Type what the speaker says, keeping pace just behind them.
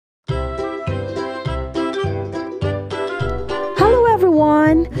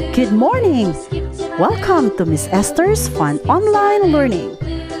everyone! Good morning! Welcome to Miss Esther's Fun Online Learning.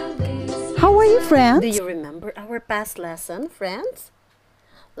 How are you, friends? Do you remember our past lesson, friends?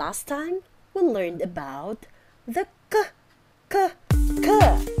 Last time, we learned about the k. K,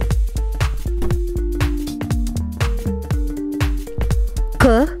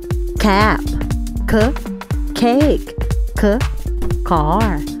 cap. K, cake. K,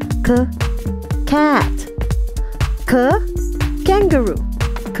 car. K, cat. K, kangaroo.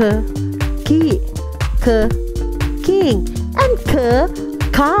 K, key. K, king. And K,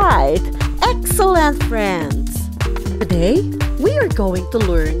 kite. Excellent, friends! Today, we are going to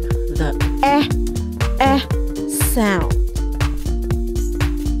learn the sound.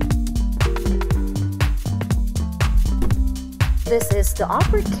 This is the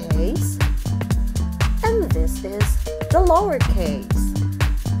uppercase, and this is the lowercase.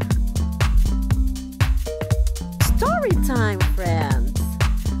 Story time, friends!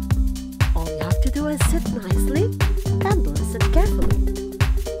 All you have to do is sit nicely and listen carefully.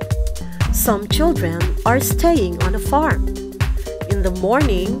 Some children are staying on a farm. In the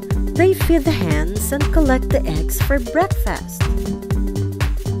morning, they feed the hens and collect the eggs for breakfast.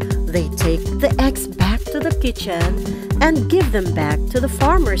 They take the eggs back to the kitchen and give them back to the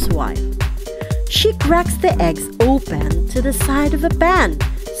farmer's wife. She cracks the eggs open to the side of a pan,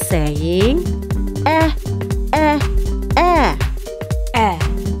 saying, eh.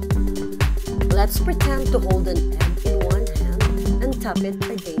 Let's pretend to hold an egg in one hand and tap it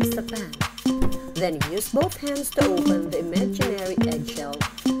against the pan. Then use both hands to open the imaginary eggshell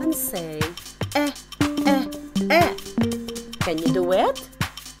and say, eh. Can you do it?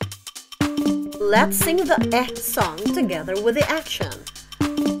 Let's sing the song together with the action.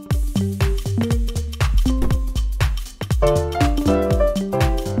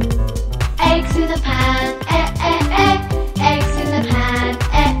 Eggs in the pan, eggs in the pan,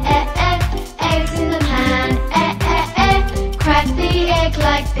 eggs in the pan, crack the egg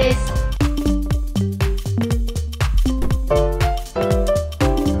like this.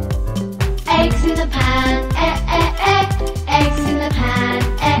 Eggs in the pan, eggs in the pan,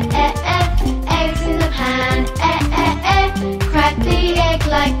 eggs in the pan, crack the egg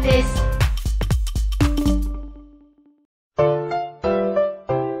like this.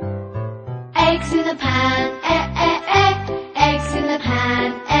 Eggs in the pan, eggs in the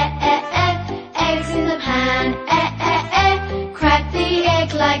pan, eggs in the pan, crack the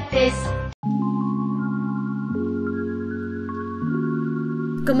egg like this.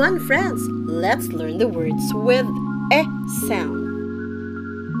 Come on, friends, let's learn the words with sound.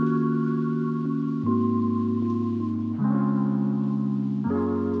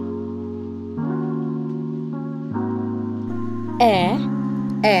 Egg,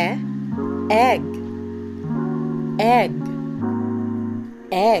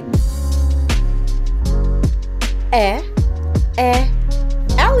 egg,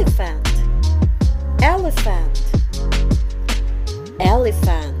 elephant, elephant.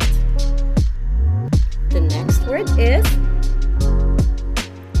 The next word is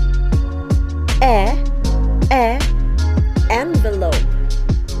envelope,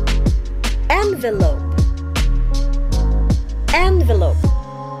 envelope.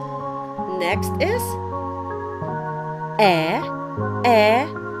 Next is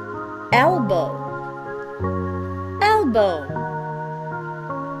elbow,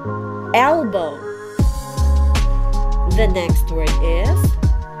 elbow. The next word is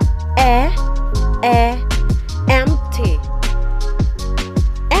empty,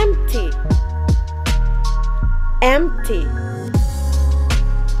 empty.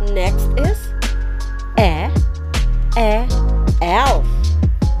 Next is elf,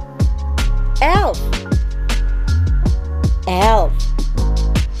 elf.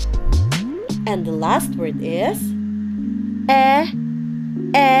 And the last word is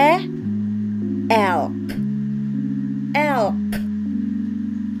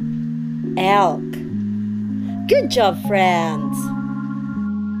elk. Good job, friends.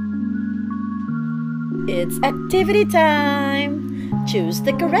 It's activity time. Choose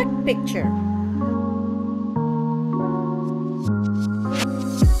the correct picture.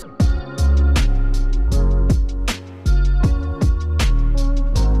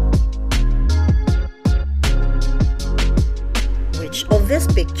 Which of these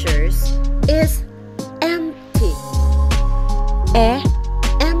pictures is empty?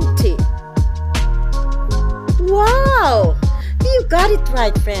 Empty. Wow! You got it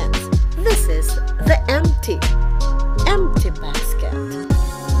right, friends. This is the empty basket.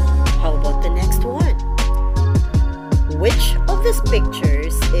 How about the next one? Which of these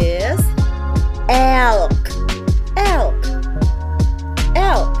pictures is elk?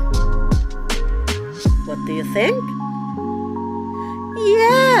 you think?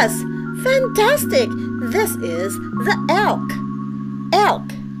 Yes! Fantastic! This is the elk.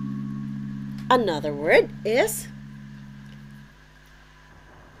 Elk. Another word is...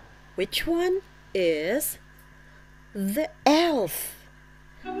 Which one is the elf?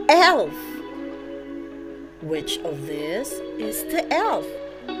 Elf. Which of this is the elf?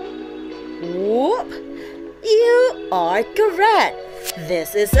 Whoop! You are correct.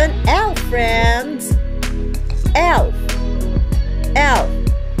 This is an elf, friends. Elf. Elf.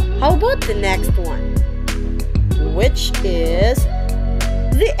 How about the next one? Which is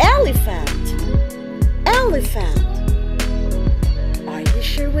the elephant? Elephant. Are you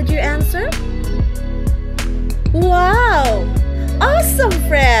sure with your answer? Wow! Awesome,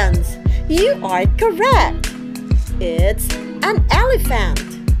 friends! You are correct. It's an elephant.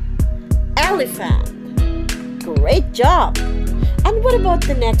 Elephant. Great job. And what about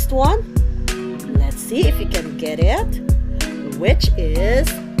the next one? Let's see if you can get it. Which is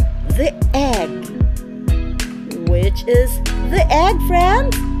the egg? Which is the egg,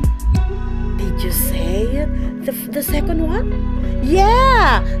 friends? Did you say it? The second one?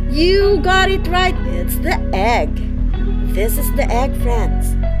 Yeah, you got it right. It's the egg. This is the egg,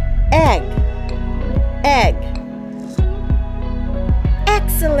 friends. Egg. Egg.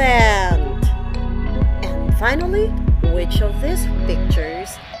 Excellent. And finally, which of these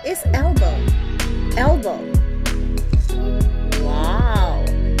pictures is elbow? Elbow. Wow,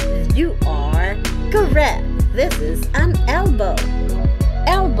 you are correct. This is an elbow.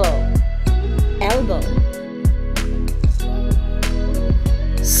 Elbow. Elbow.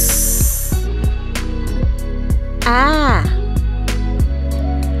 S. A.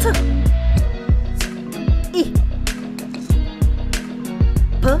 T. I.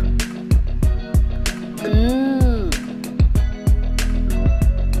 P.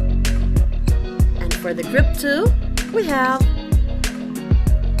 And for the group 2, we have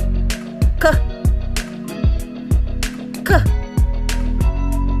K. K.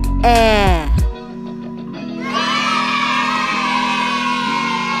 E.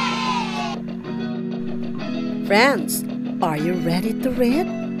 Friends, are you ready to read?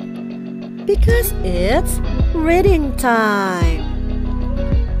 Because it's reading time.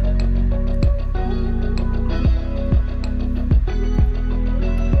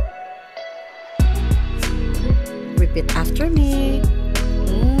 Repeat after me.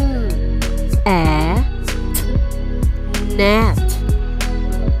 Net.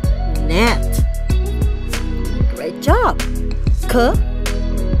 Net. Great job. K.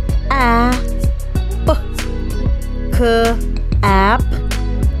 A. P. K. App.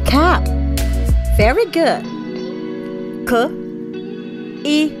 Cap. Very good. K.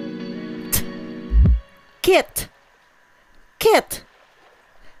 I. T. Kit. Kit.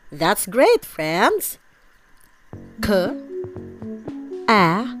 That's great, friends. K.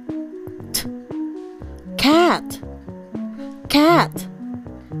 A. T. Cat. Cat.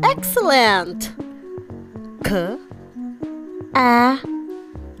 Excellent. K. A.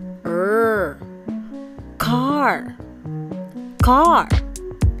 R. Car. Car.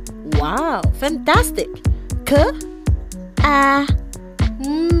 Wow, fantastic. K. A.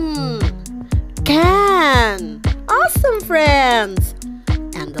 Can. Awesome, friends.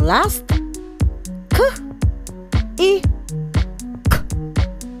 And the last. K. I. K.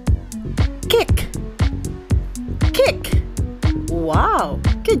 Kick. Kick. Wow,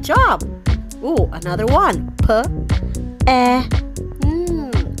 good job. Ooh, another one. P. E.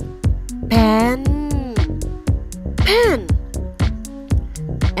 Pen. Pen.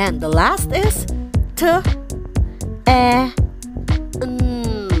 And the last is T. E.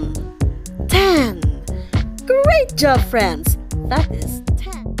 Ten. Great job, friends. That is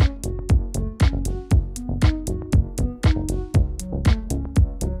 10.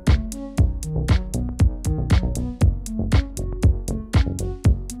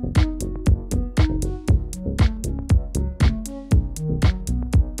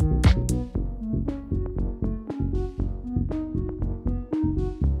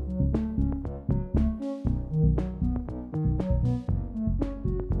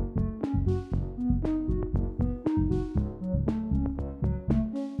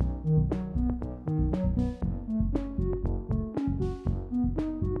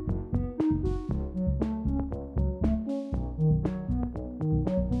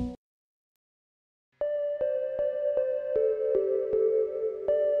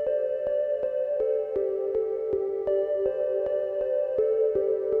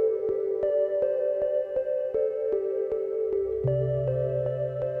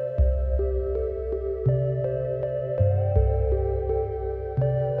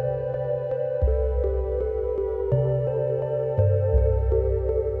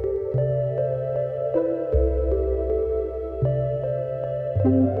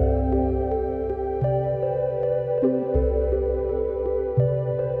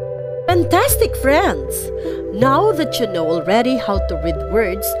 Fantastic, friends! Now that you know already how to read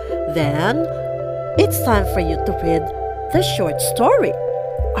words, then it's time for you to read the short story.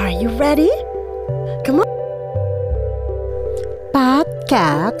 Are you ready? Come on! Pat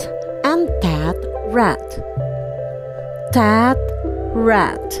cat and Tat rat. Tat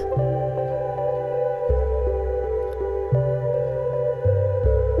rat.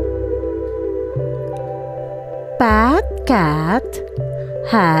 Pat cat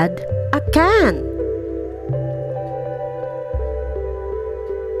had a can.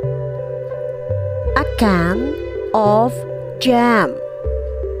 A can of jam.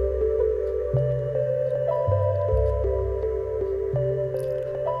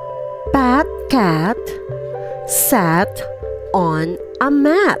 Pat cat sat on a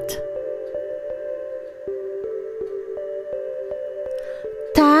mat.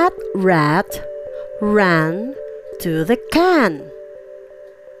 Tat rat ran to the can.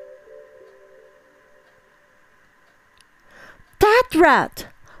 Tat rat,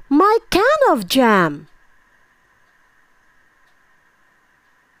 my can of jam.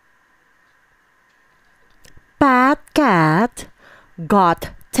 Pat cat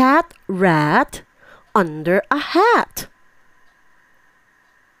got Tat rat under a hat.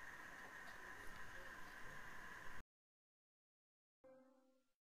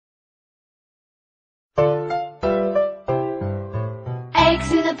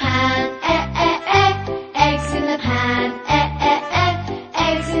 Eggs in the pan, eggs in the pan,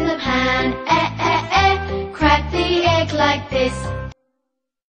 eggs in the pan, crack the egg like this.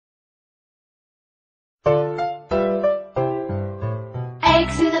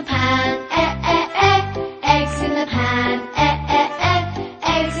 Eggs in the pan, eggs in the pan,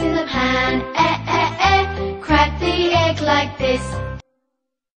 eggs in the pan, crack the egg like this.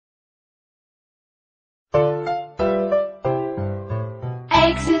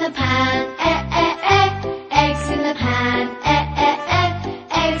 Eggs in the pan, eggs in the pan,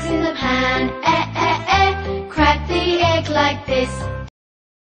 eggs in the pan, crack the egg like this.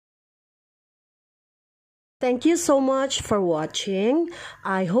 Thank you so much for watching.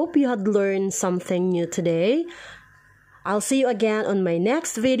 I hope you had learned something new today. I'll see you again on my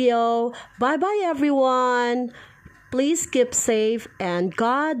next video. Bye-bye, everyone. Please keep safe and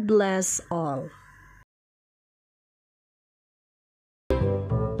God bless all.